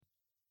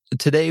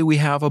Today we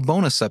have a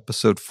bonus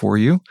episode for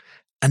you,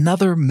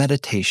 another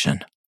meditation,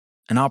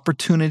 an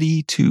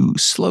opportunity to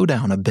slow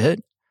down a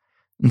bit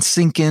and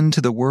sink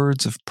into the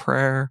words of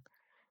prayer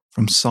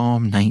from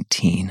Psalm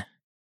 19.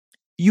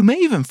 You may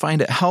even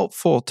find it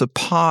helpful to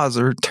pause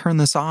or turn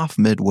this off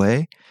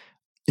midway.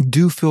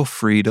 Do feel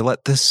free to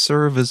let this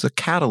serve as a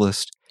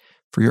catalyst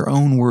for your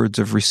own words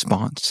of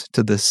response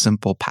to this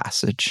simple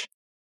passage.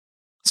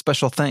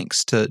 Special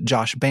thanks to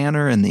Josh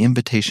Banner and the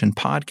Invitation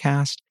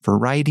Podcast for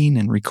writing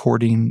and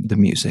recording the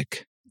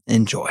music.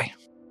 Enjoy.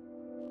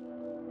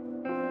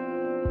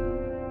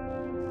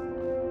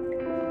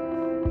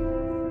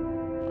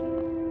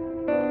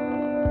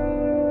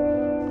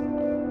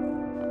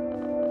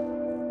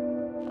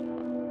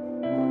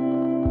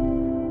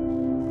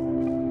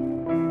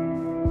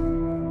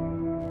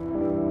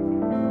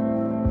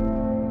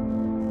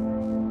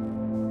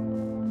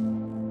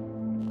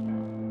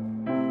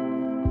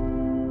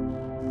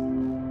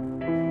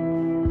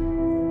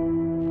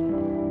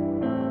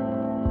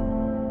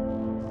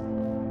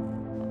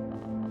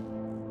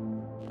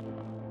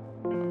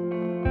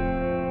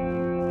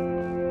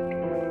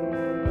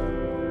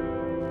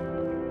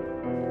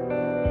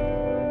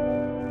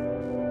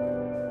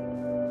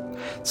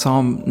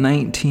 Psalm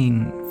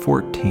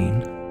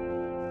 19:14.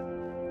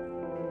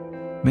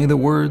 May the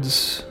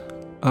words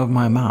of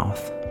my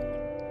mouth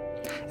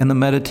and the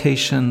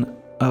meditation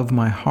of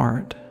my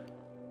heart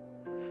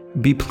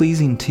be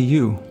pleasing to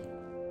you,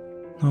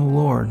 O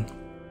Lord,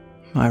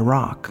 my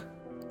rock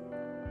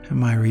and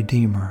my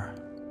redeemer.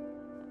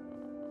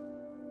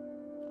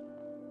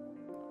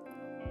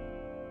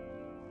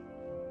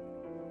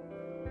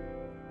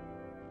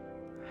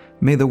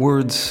 May the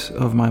words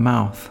of my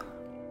mouth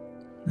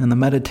and the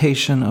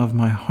meditation of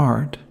my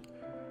heart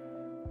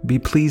be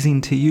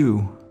pleasing to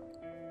you,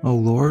 O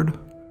Lord,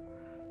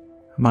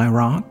 my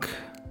rock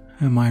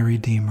and my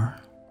redeemer.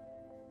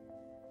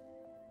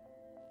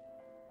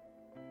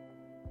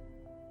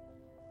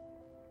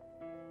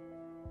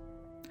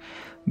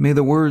 May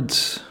the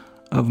words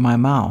of my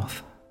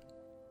mouth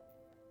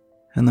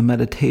and the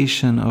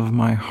meditation of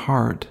my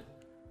heart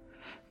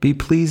be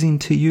pleasing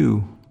to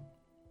you,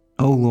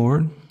 O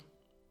Lord,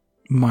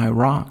 my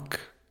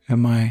rock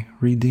and my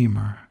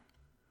redeemer.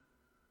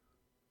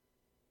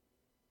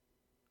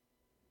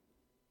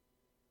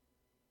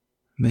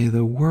 May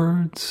the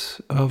words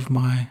of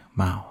my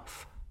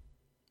mouth.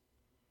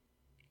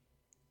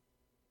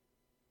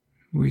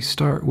 We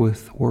start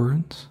with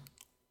words.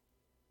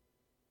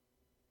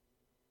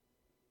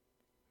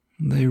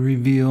 They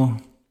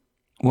reveal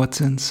what's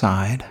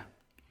inside.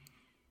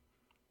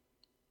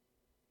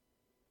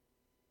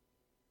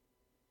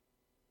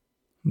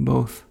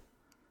 Both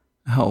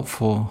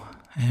helpful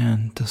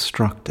and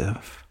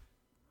destructive.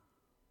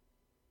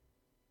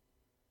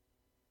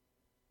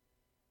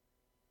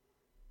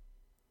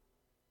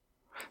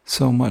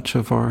 So much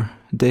of our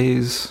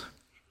days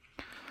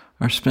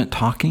are spent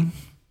talking,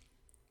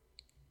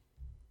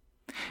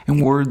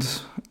 and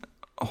words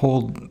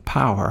hold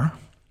power.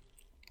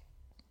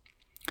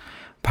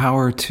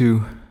 Power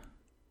to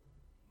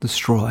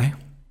destroy,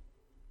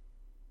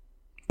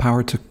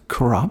 power to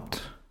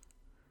corrupt.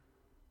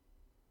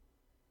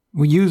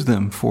 We use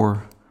them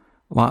for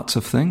lots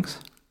of things.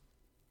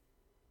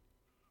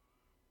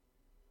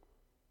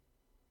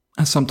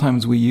 And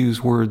sometimes we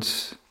use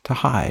words to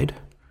hide,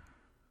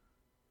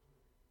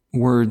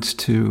 words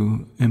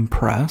to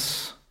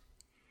impress,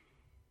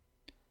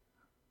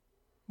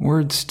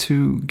 words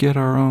to get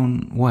our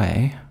own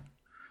way,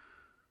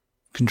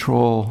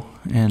 control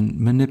and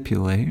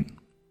manipulate.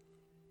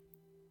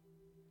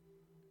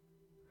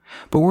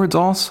 But words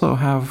also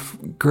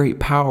have great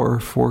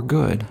power for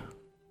good.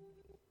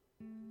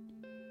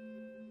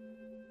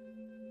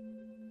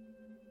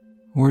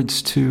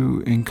 Words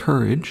to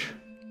encourage,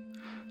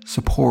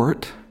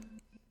 support,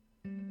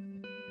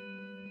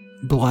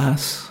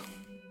 bless,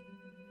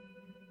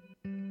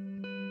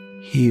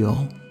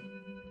 heal.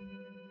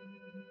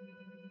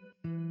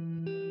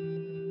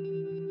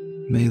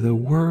 May the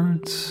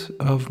words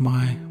of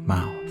my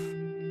mouth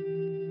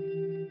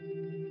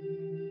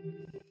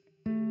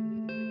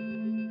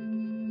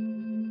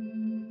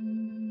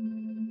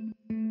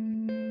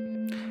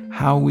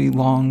how we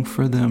long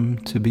for them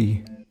to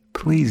be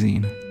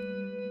pleasing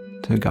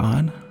to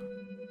God.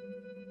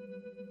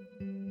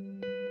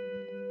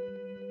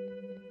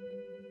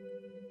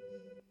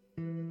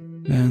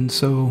 And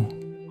so,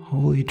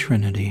 Holy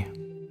Trinity,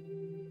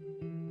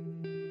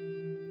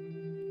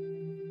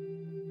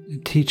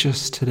 teach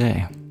us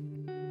today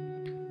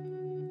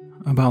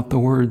about the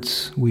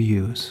words we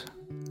use.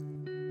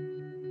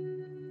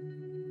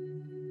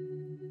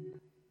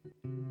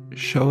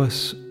 Show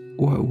us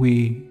what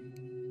we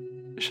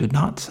should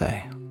not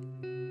say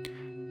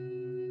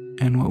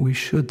and what we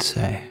should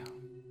say.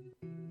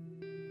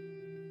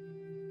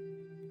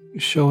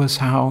 Show us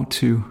how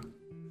to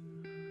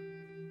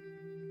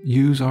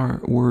use our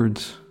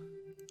words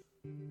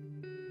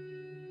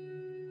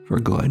for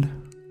good,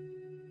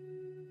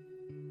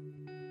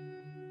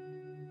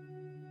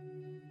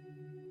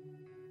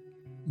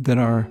 that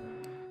our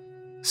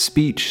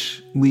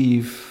speech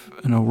leave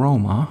an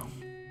aroma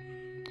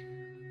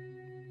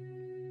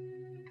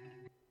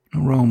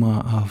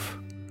of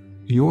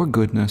your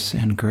goodness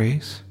and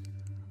grace.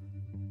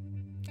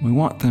 We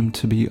want them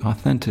to be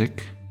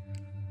authentic.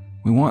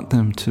 We want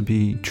them to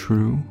be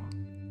true.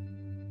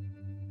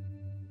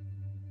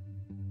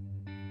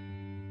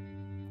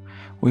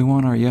 We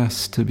want our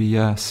yes to be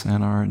yes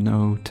and our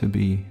no to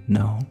be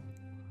no.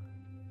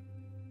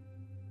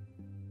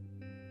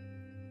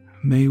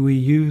 May we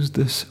use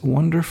this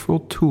wonderful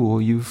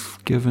tool you've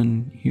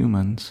given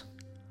humans.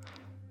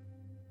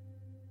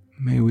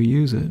 May we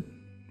use it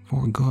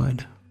for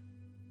good.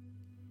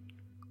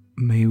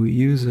 May we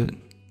use it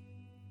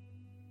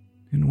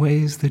in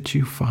ways that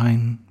you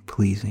find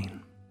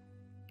pleasing.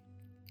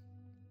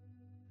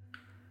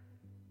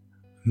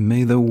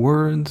 May the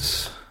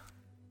words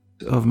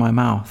of my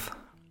mouth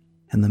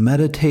and the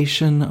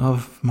meditation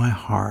of my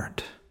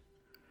heart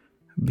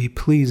be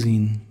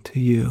pleasing to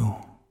you.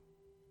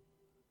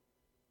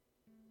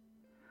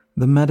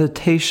 The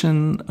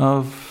meditation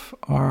of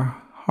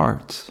our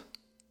hearts.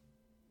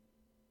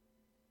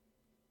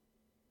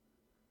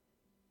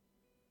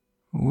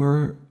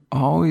 We're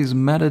always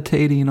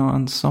meditating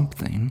on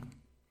something.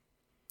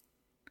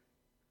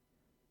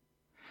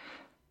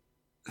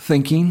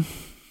 Thinking,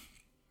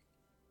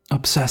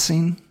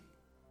 obsessing,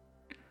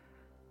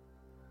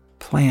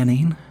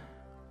 planning.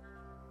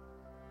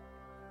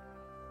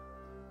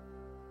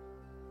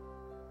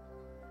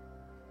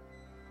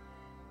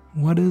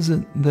 What is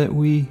it that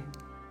we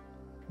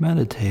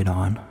meditate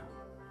on?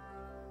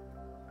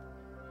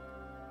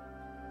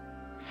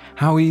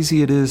 How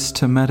easy it is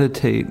to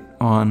meditate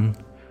on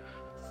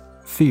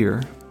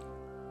fear,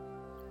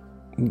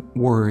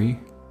 worry,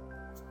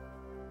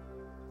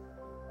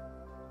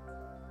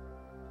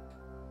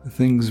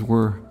 things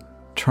we're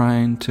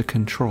trying to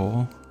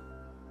control.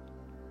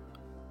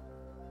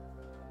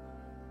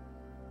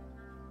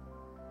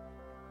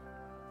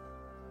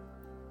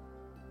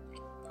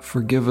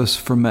 Forgive us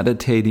for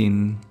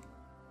meditating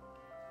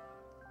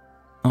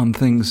on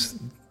things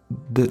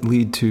that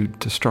lead to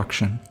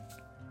destruction,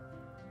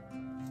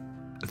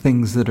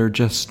 things that are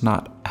just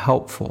not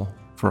helpful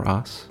for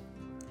us.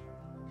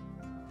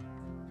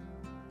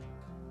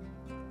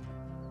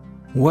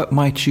 What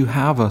might you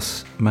have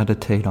us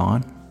meditate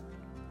on?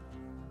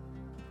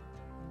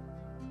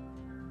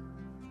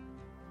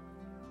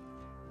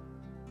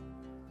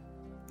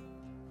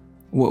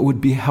 What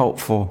would be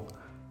helpful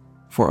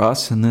for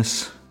us in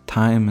this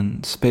time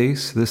and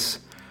space, this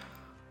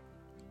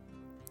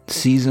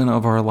season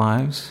of our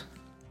lives,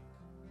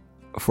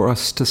 for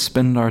us to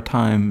spend our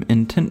time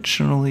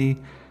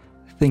intentionally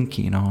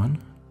thinking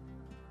on?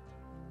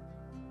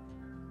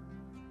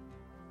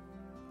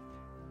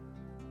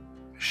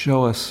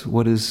 Show us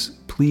what is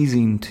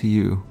pleasing to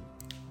you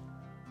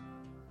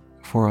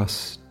for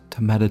us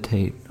to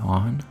meditate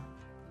on.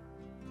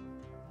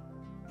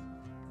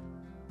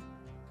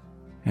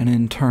 And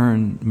in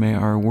turn, may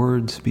our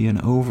words be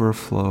an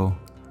overflow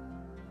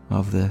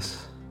of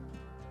this.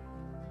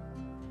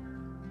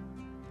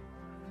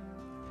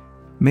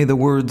 May the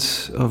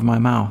words of my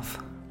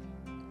mouth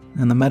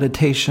and the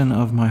meditation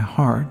of my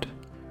heart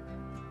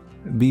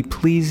be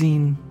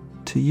pleasing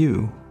to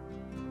you.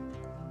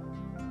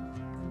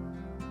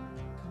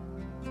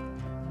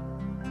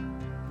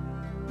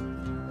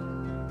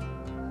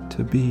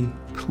 To be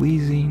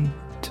pleasing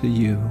to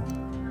you.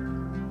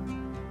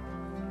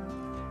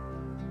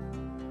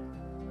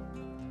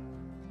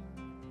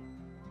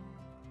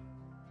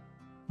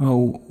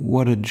 Oh,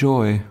 what a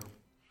joy.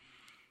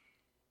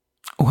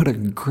 What a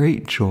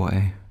great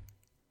joy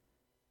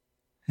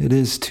it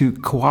is to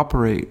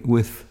cooperate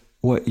with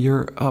what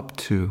you're up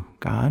to,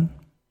 God.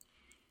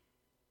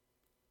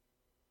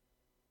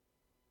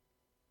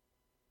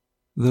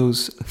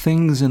 Those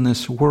things in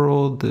this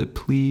world that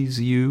please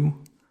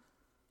you,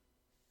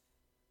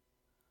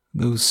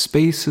 those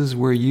spaces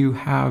where you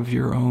have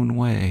your own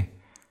way,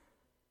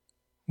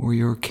 where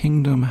your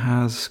kingdom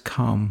has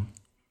come.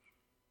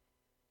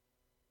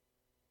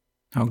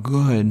 How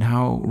good,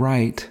 how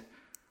right,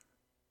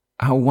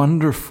 how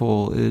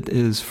wonderful it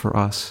is for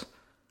us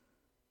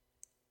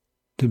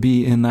to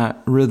be in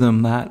that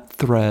rhythm, that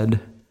thread.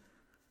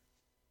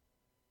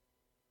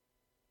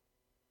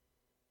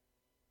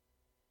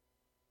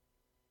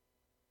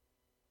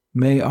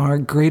 May our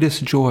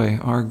greatest joy,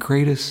 our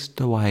greatest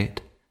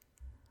delight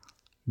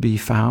be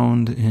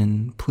found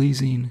in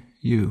pleasing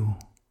you.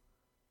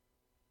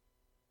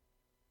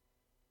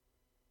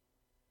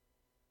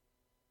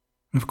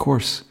 Of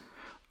course,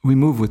 we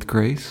move with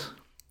grace.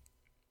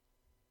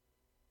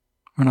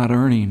 We're not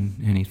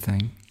earning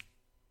anything.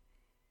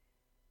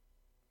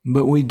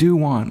 But we do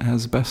want,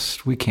 as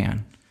best we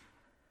can,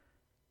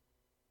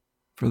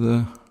 for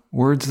the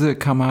words that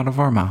come out of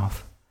our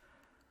mouth,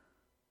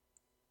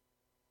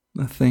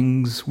 the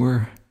things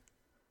we're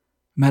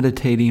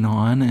meditating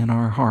on in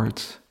our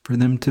hearts, for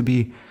them to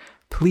be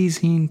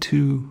pleasing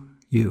to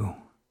you.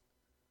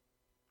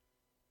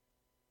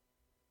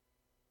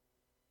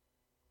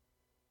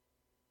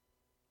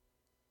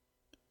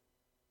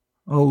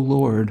 O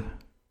Lord,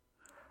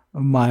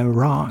 my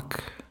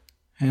rock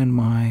and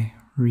my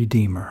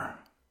Redeemer,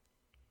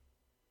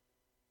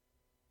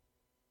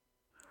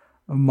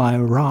 my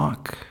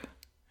rock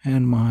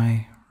and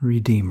my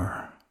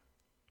Redeemer.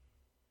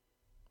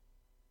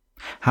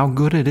 How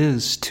good it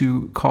is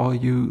to call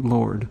you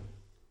Lord.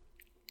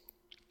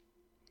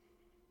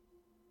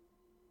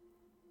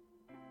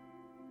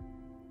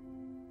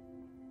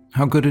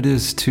 How good it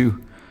is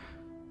to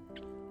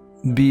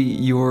be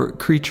your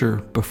creature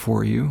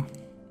before you,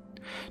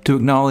 to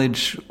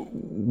acknowledge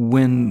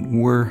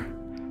when we're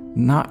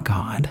not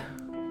God,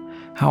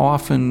 how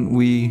often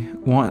we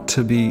want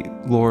to be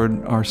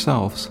Lord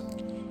ourselves,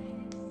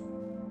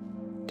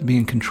 to be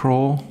in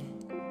control,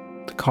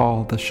 to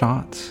call the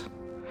shots,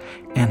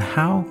 and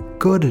how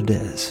good it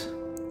is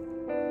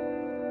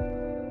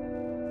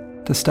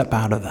to step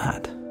out of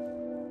that,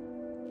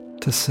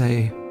 to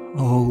say,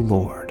 "Oh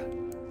Lord,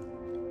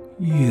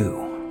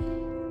 you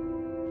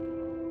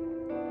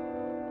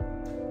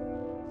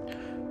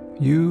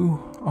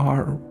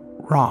are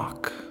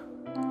rock.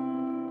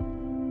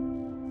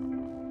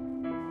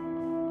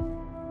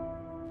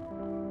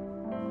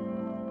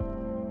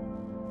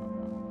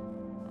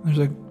 There's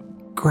a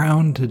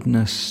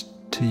groundedness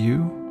to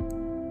you,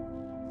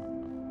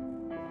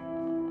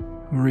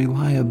 a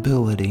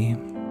reliability,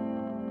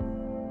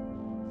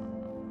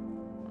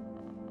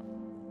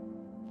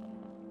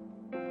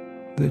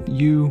 that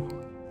you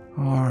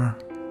are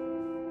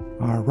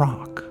our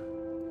rock.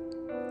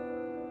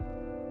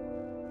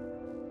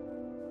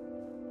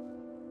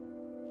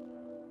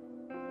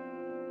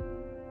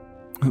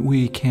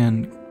 We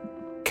can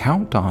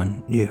count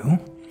on you.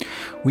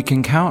 We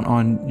can count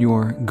on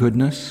your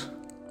goodness.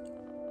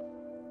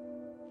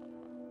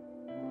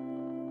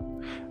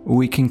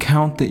 We can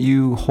count that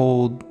you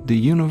hold the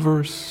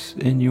universe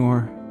in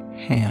your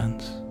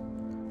hands.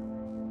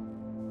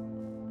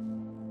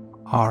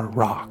 Our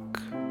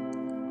rock,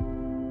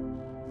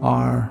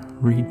 our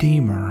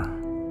Redeemer.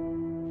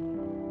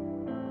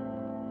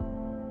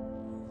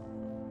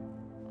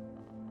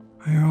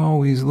 We are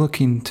always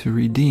looking to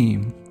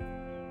redeem.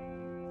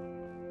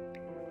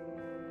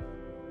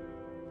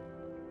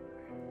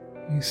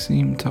 You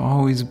seem to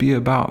always be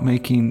about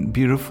making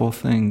beautiful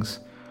things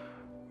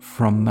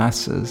from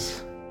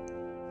messes.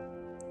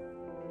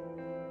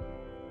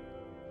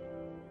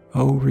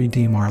 Oh,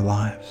 redeem our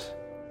lives.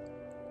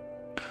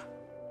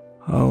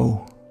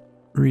 Oh,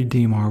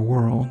 redeem our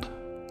world.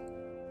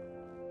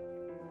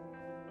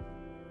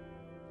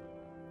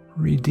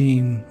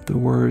 Redeem the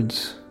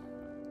words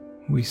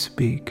we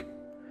speak.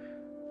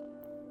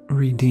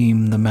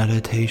 Redeem the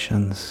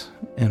meditations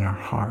in our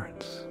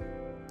hearts.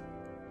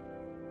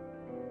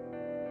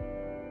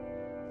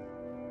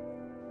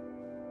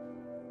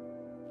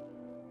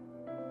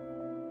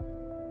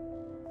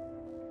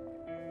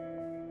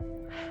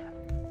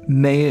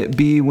 May it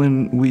be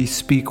when we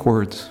speak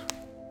words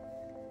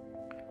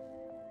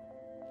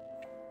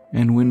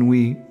and when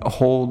we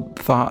hold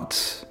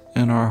thoughts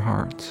in our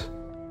hearts.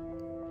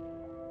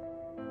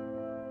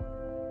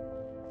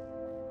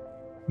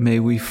 May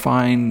we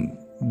find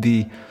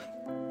the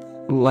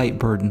light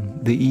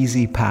burden, the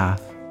easy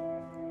path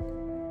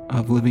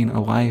of living a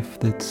life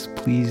that's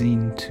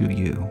pleasing to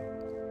you.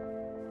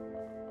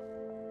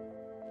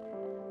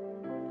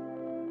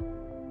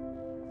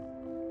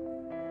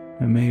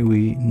 And may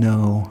we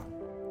know,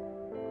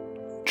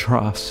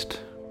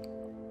 trust,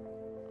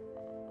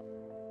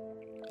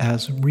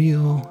 as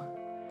real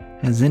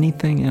as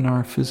anything in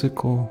our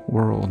physical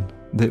world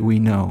that we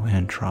know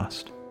and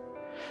trust,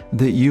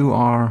 that you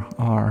are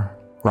our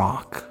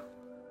rock,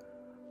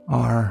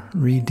 our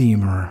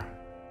Redeemer,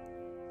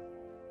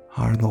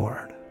 our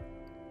Lord.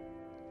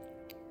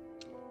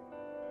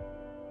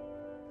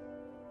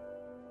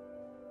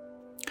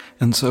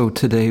 And so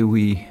today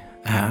we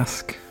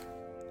ask,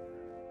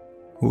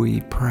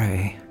 we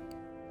pray,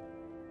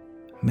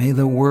 may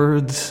the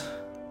words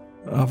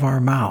of our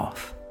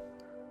mouth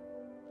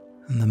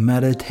and the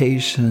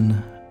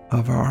meditation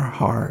of our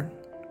heart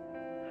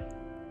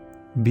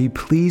be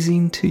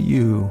pleasing to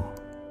you,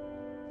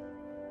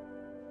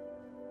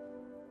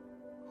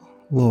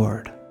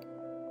 Lord,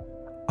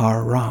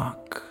 our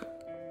rock,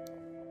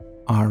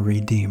 our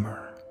Redeemer.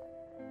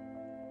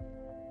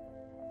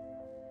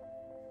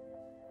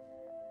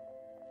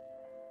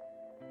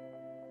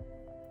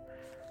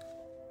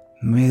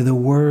 May the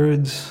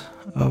words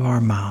of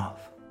our mouth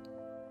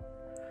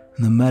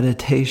and the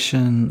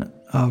meditation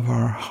of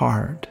our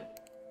heart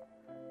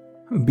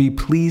be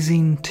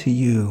pleasing to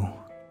you,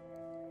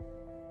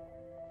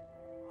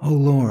 O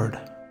Lord,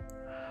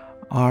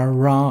 our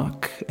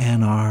rock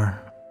and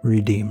our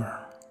Redeemer.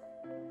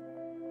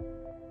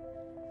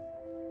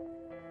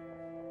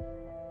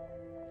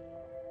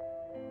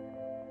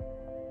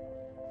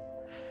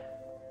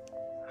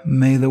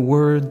 May the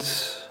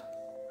words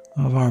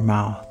of our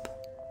mouth,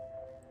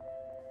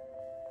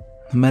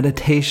 the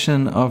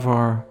meditation of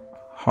our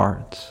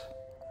hearts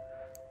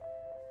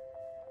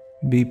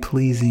be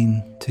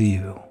pleasing to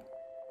you,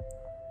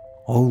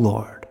 O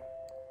Lord,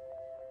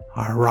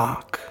 our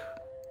rock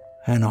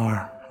and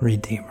our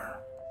Redeemer.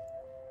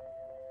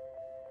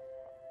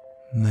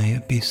 May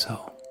it be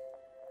so.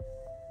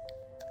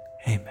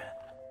 Amen.